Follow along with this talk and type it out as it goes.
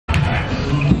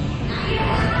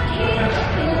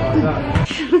I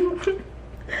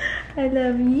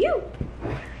love you.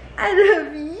 I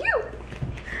love you.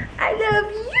 I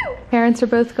love you. Parents are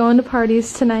both going to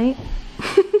parties tonight.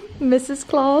 Mrs.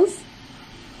 Claus.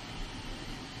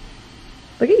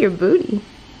 Look at your booty.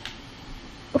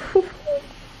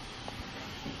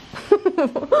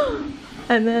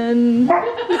 And then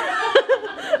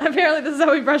apparently this is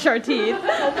how we brush our teeth.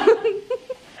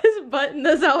 His butt in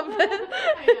this outfit.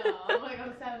 I know. I'm like,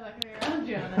 I'm sad I'm not gonna be around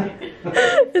you all night.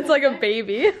 It's like a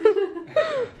baby.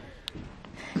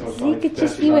 Zeke, it's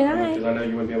just you and I. Because I know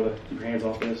you wouldn't be able to keep your hands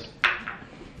off this.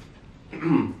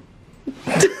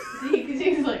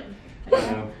 Zeke's like,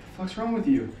 What's wrong with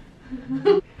you?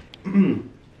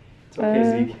 It's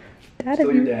okay, Zeke. Dad,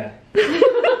 Still your dad.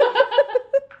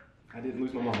 I didn't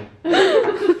lose my mind.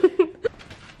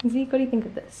 Zeke, what do you think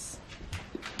of this?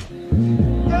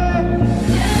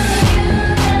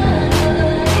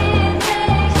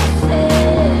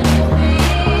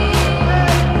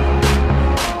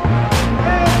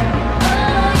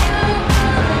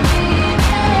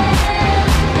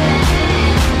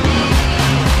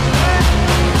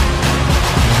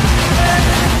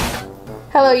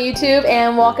 Hello YouTube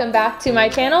and welcome back to my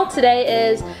channel. Today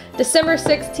is December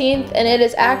 16th and it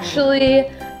is actually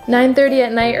 9:30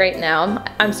 at night right now.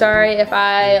 I'm sorry if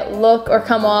I look or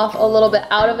come off a little bit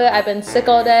out of it. I've been sick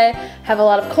all day, have a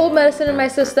lot of cold medicine in my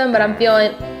system, but I'm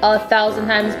feeling 1,000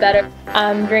 times better.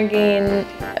 I'm drinking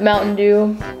Mountain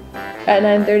Dew at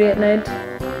 9:30 at night.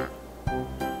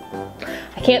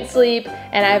 I can't sleep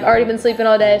and I've already been sleeping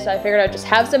all day, so I figured I'd just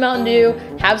have some Mountain Dew,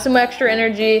 have some extra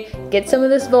energy, get some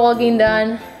of this vlogging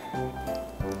done.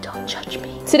 Don't judge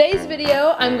me. Today's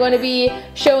video, I'm going to be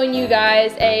showing you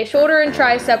guys a shoulder and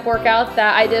tricep workout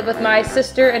that I did with my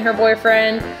sister and her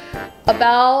boyfriend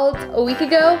about a week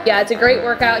ago. Yeah, it's a great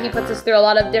workout. He puts us through a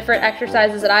lot of different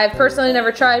exercises that I've personally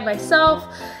never tried myself.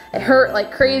 It hurt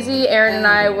like crazy. Aaron and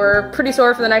I were pretty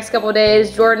sore for the next couple of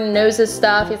days. Jordan knows his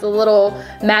stuff. He's a little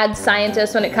mad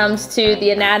scientist when it comes to the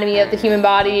anatomy of the human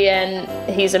body, and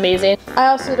he's amazing. I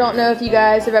also don't know if you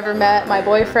guys have ever met my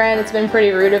boyfriend. It's been pretty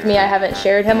rude of me. I haven't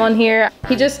shared him on here.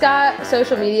 He just got a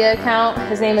social media account.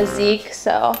 His name is Zeke,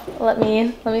 so let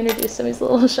me introduce him. He's a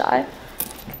little shy.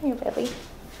 Come here, baby.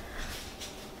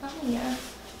 Come here.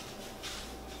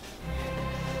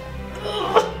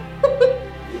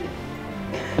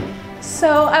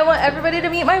 So I want everybody to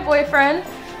meet my boyfriend.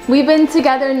 We've been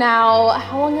together now,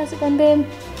 how long has it been, babe?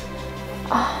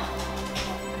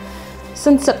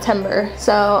 Since September,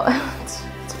 so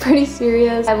it's pretty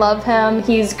serious. I love him,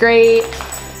 he's great.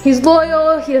 He's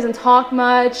loyal, he doesn't talk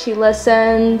much, he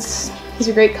listens. He's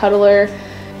a great cuddler.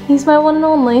 He's my one and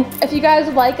only. If you guys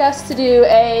would like us to do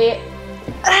a,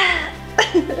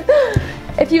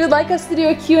 if you would like us to do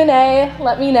a Q&A,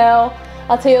 let me know.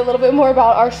 I'll tell you a little bit more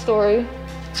about our story.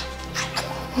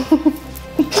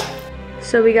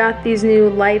 So we got these new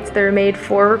lights that are made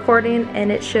for recording,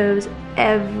 and it shows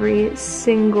every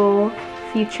single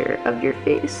feature of your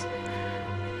face.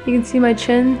 You can see my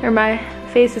chin, or my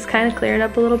face is kind of clearing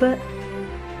up a little bit.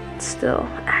 It's still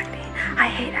acne. I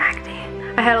hate acne.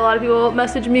 I had a lot of people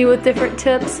message me with different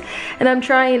tips, and I'm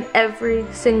trying every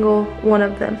single one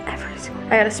of them. Every single.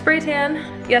 I got a spray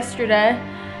tan yesterday,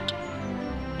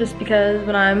 just because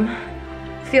when I'm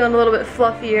feeling a little bit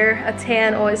fluffier, a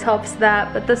tan always helps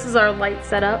that, but this is our light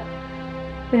setup.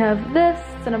 We have this,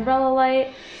 it's an umbrella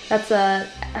light. That's I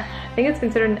think it's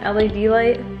considered an LED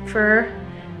light for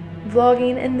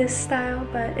vlogging in this style,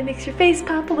 but it makes your face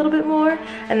pop a little bit more.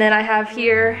 And then I have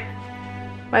here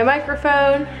my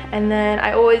microphone, and then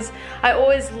I always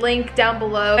link down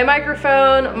below my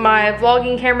microphone, my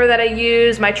vlogging camera that I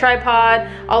use, my tripod.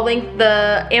 I'll link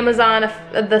the Amazon,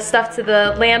 the stuff to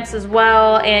the lamps as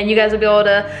well, and you guys will be able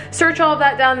to search all of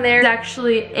that down there. It's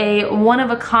actually a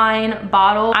one-of-a-kind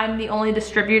bottle. I'm the only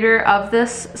distributor of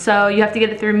this, so you have to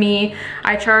get it through me.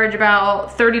 I charge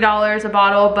about $30 a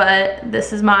bottle, but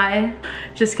this is my,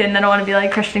 just kidding, I don't want to be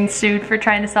like getting sued for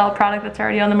trying to sell a product that's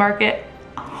already on the market.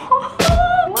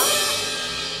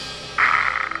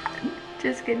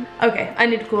 Just kidding. Okay, I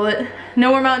need to cool it. No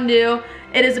more Mountain Dew.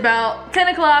 It is about 10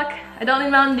 o'clock. I don't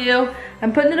need Mountain Dew.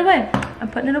 I'm putting it away. I'm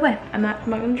putting it away. I'm not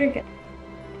gonna drink it.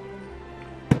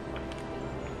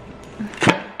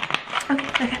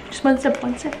 Okay, just one sip,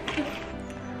 one sip.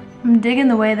 I'm digging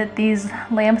the way that these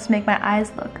lamps make my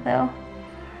eyes look though.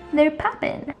 They're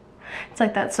popping. It's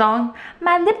like that song.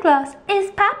 My lip gloss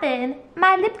is popping.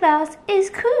 My lip gloss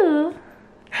is cool.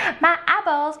 My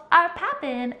eyeballs are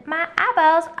popping, my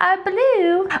eyeballs are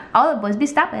blue. All the boys be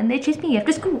stopping, they chase me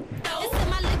after school.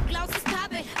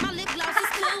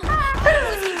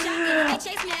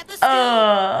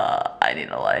 I need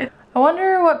a life. I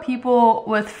wonder what people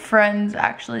with friends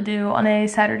actually do on a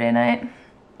Saturday night.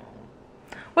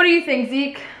 What do you think,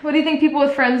 Zeke? What do you think people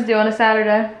with friends do on a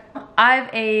Saturday? I've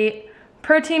ate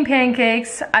protein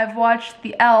pancakes, I've watched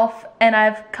The Elf, and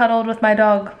I've cuddled with my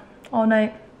dog all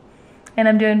night. And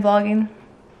I'm doing vlogging.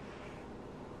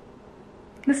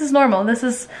 This is normal. This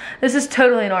is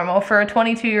totally normal for a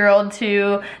 22-year-old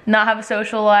to not have a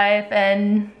social life,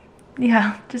 and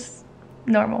yeah, just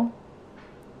normal.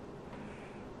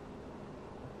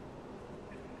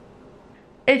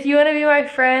 If you want to be my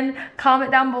friend,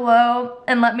 comment down below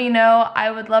and let me know.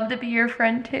 I would love to be your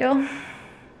friend too.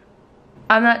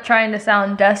 I'm not trying to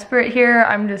sound desperate here.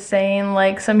 I'm just saying,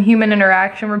 like, some human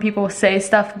interaction where people say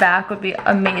stuff back would be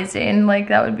amazing. Like,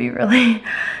 that would be really,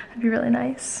 that'd be really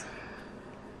nice.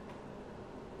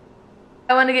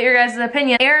 I want to get your guys'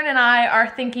 opinion. Aaron and I are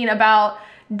thinking about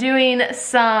doing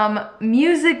some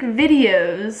music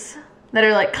videos that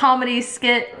are like comedy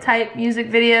skit type music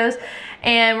videos,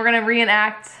 and we're gonna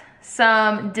reenact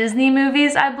some Disney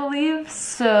movies, I believe.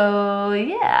 So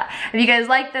yeah, if you guys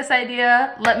like this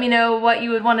idea, let me know what you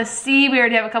would want to see. We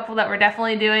already have a couple that we're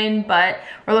definitely doing, but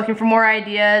we're looking for more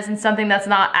ideas and something that's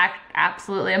not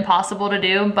absolutely impossible to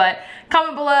do. But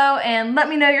comment below and let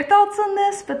me know your thoughts on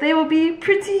this, but they will be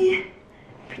pretty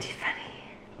funny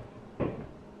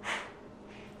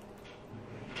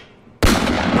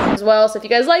as well. So if you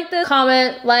guys like this,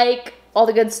 comment, like, all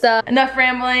the good stuff. Enough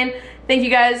rambling. Thank you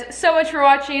guys so much for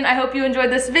watching. I hope you enjoyed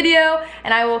this video,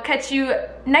 and I will catch you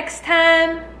next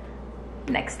time.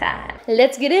 Let's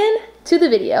get into the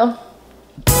video.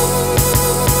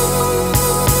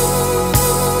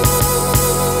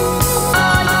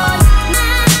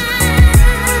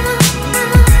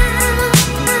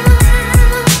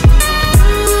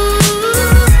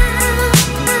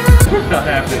 Not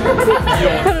happening.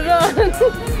 Put it on.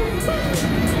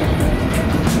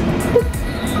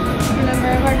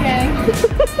 Member of our gang.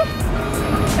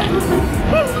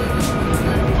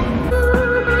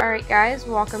 Alright guys,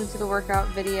 welcome to the workout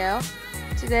video.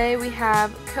 Today we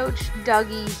have Coach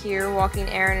Dougie here walking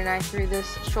Aaron and I through this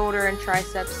shoulder and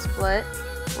tricep split.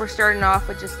 We're starting off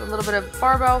with just a little bit of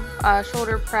barbell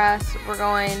shoulder press. We're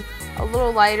going a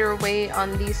little lighter weight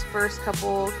on these first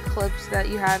couple clips that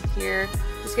you have here.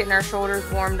 Just getting our shoulders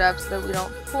warmed up so that we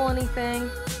don't pull anything.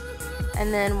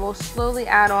 And then we'll slowly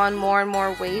add on more and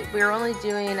more weight. We were only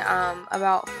doing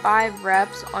about 5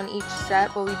 reps on each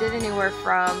set, but we did anywhere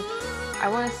from, I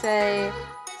want to say,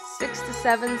 6 to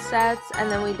 7 sets,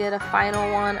 and then we did a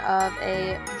final one of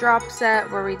a drop set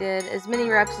where we did as many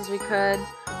reps as we could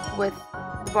with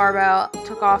the barbell,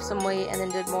 took off some weight, and then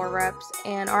did more reps,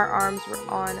 and our arms were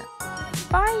on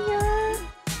fire.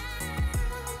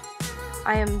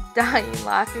 I am dying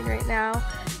laughing right now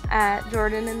at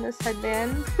Jordan in this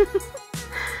headband.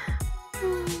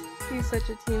 He's such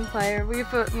a team player. We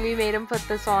made him put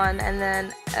this on, and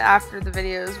then after the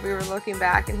videos we were looking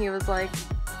back and he was like,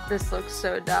 this looks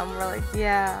so dumb. We're like,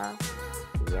 yeah.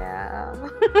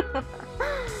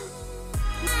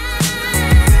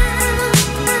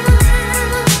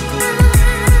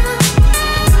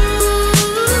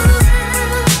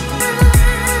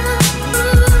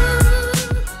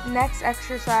 Next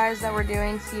exercise that we're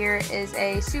doing here is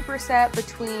a superset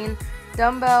between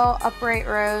dumbbell upright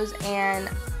rows and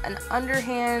an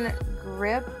underhand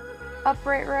grip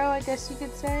upright row, I guess you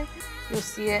could say. You'll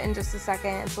see it in just a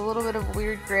second. It's a little bit of a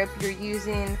weird grip. You're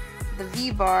using the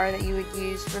V-bar that you would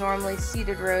use for normally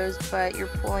seated rows, but you're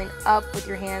pulling up with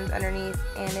your hands underneath,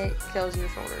 and it kills your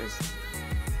shoulders.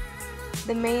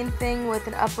 The main thing with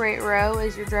an upright row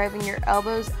is you're driving your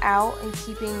elbows out and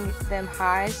keeping them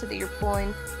high so that you're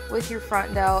pulling with your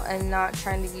front delt and not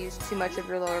trying to use too much of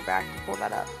your lower back to pull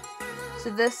that up. So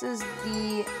this is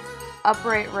the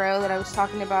upright row that I was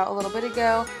talking about a little bit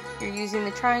ago. You're using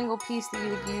the triangle piece that you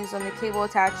would use on the cable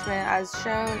attachment as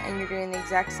shown, and you're doing the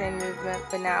exact same movement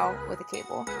but now with a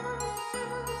cable.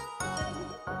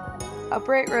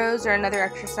 Upright rows are another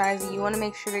exercise that you want to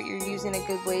make sure that you're using a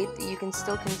good weight, that you can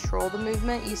still control the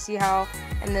movement. You see how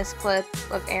in this clip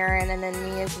of Aaron and then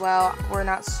me as well, we're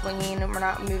not swinging and we're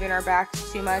not moving our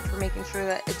backs too much. We're making sure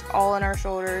that it's all in our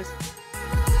shoulders.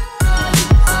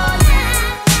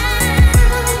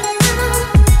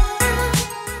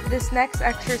 This next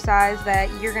exercise that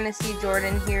you're going to see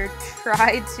Jordan here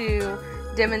try to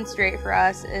demonstrate for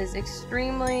us is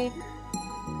extremely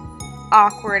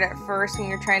awkward at first when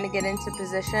you're trying to get into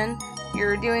position.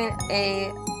 You're doing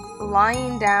a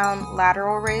lying down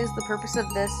lateral raise. The purpose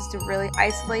of this is to really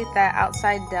isolate that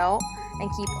outside delt and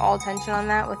keep all tension on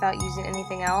that without using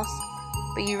anything else.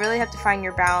 But you really have to find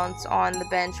your balance on the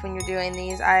bench when you're doing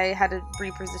these. I had to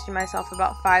reposition myself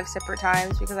about 5 separate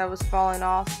times because I was falling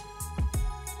off.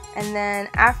 And then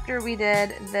after we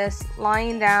did this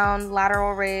lying down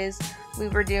lateral raise, we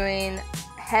were doing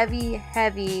heavy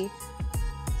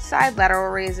side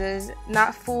lateral raises,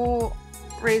 not full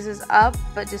raises up,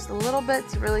 but just a little bit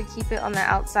to really keep it on the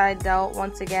outside delt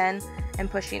once again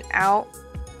and pushing out.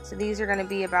 So these are going to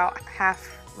be about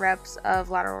half reps of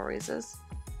lateral raises.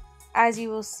 As you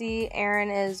will see, Erin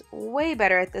is way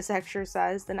better at this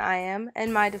exercise than I am.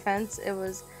 In my defense, it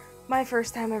was my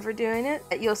first time ever doing it.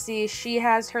 You'll see she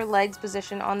has her legs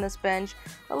positioned on this bench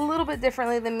a little bit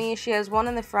differently than me. She has one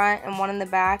in the front and one in the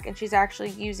back, and she's actually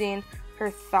using her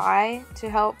thigh to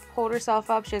help hold herself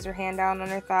up. She has her hand down on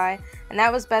her thigh, and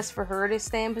that was best for her to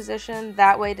stay in position.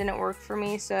 That way didn't work for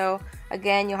me. So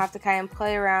again, you'll have to kind of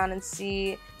play around and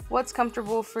see what's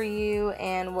comfortable for you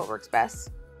and what works best.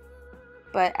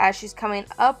 But as she's coming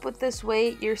up with this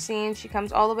weight, you're seeing she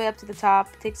comes all the way up to the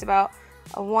top. It takes about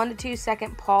a 1 to 2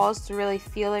 second pause to really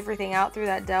feel everything out through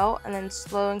that delt, and then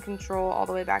slow and control all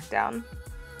the way back down.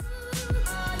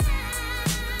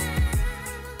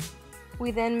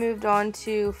 We then moved on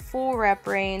to full rep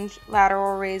range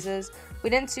lateral raises. We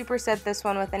didn't superset this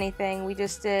one with anything. We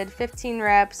just did 15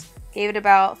 reps, gave it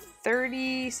about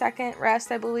 30-second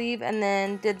rest, I believe, and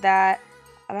then did that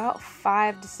about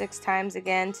 5 to 6 times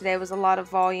again. Today was a lot of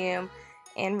volume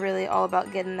and really all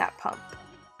about getting that pump.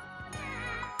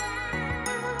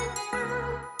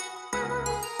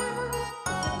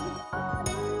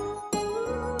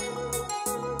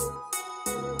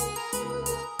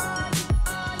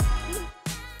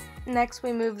 Next,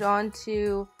 we moved on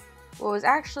to what was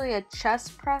actually a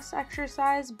chest press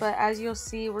exercise, but as you'll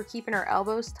see, we're keeping our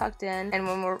elbows tucked in, and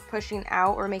when we're pushing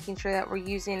out, we're making sure that we're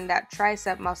using that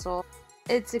tricep muscle.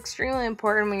 It's extremely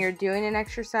important when you're doing an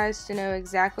exercise to know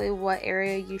exactly what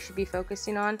area you should be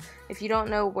focusing on. If you don't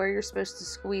know where you're supposed to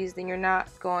squeeze, then you're not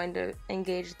going to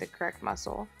engage the correct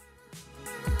muscle.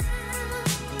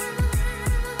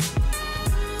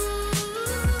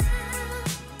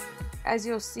 As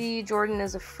you'll see, Jordan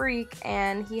is a freak,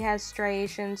 and he has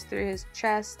striations through his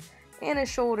chest and his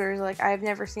shoulders like I've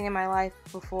never seen in my life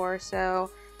before. So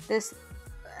this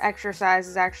exercise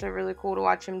is actually really cool to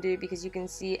watch him do, because you can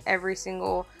see every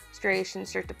single striation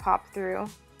start to pop through.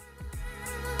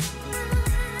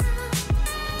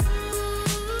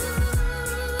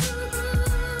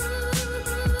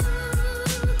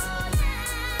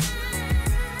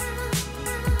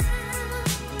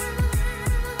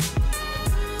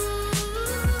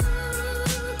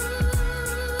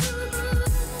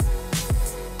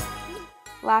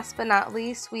 Last but not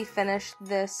least, we finished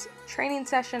this training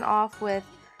session off with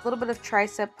a little bit of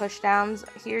tricep pushdowns.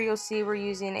 Here you'll see we're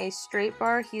using a straight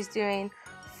bar. He's doing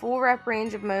full rep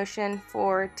range of motion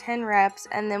for 10 reps,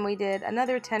 and then we did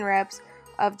another 10 reps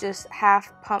of just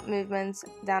half pump movements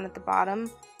down at the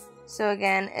bottom. So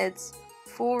again, it's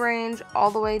full range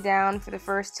all the way down for the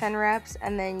first 10 reps,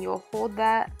 and then you'll hold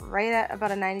that right at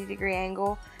about a 90-degree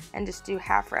angle and just do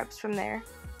half reps from there.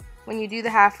 When you do the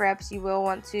half reps, you will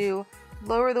want to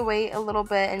lower the weight a little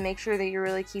bit and make sure that you're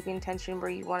really keeping tension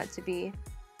where you want it to be.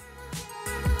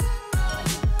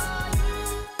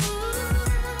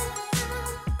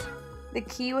 The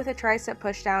key with a tricep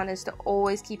pushdown is to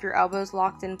always keep your elbows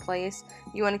locked in place.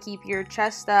 You want to keep your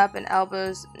chest up and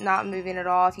elbows not moving at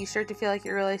all. If you start to feel like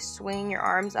you're really swinging your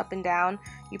arms up and down,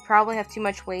 you probably have too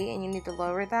much weight and you need to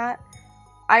lower that.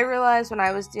 I realized when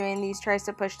I was doing these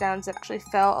tricep pushdowns, it actually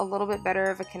felt a little bit better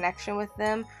of a connection with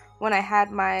them when I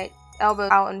had my elbow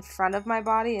out in front of my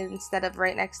body instead of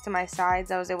right next to my sides.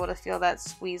 I was able to feel that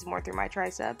squeeze more through my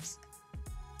triceps.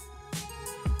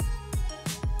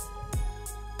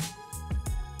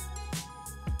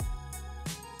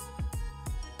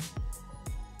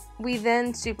 We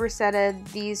then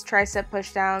supersetted these tricep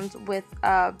pushdowns with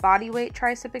a body weight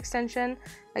tricep extension.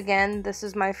 Again, this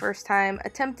is my first time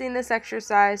attempting this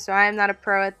exercise, so I am not a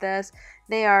pro at this.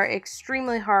 They are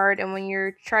extremely hard, and when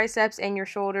your triceps and your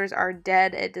shoulders are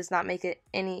dead, it does not make it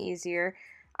any easier.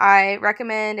 I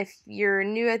recommend, if you're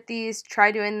new at these,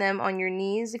 try doing them on your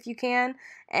knees if you can,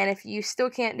 and if you still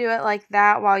can't do it like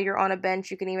that while you're on a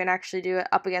bench, you can even actually do it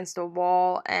up against a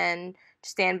wall and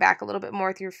stand back a little bit more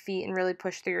with your feet and really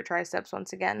push through your triceps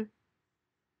once again.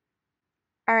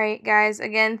 Alright guys,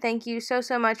 again, thank you so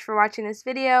much for watching this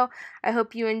video. I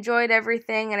hope you enjoyed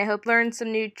everything, and I hope learned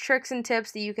some new tricks and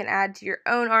tips that you can add to your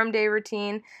own arm day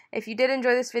routine. If you did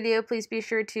enjoy this video, please be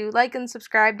sure to like and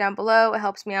subscribe down below. It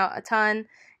helps me out a ton,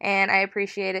 and I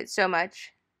appreciate it so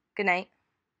much. Good night.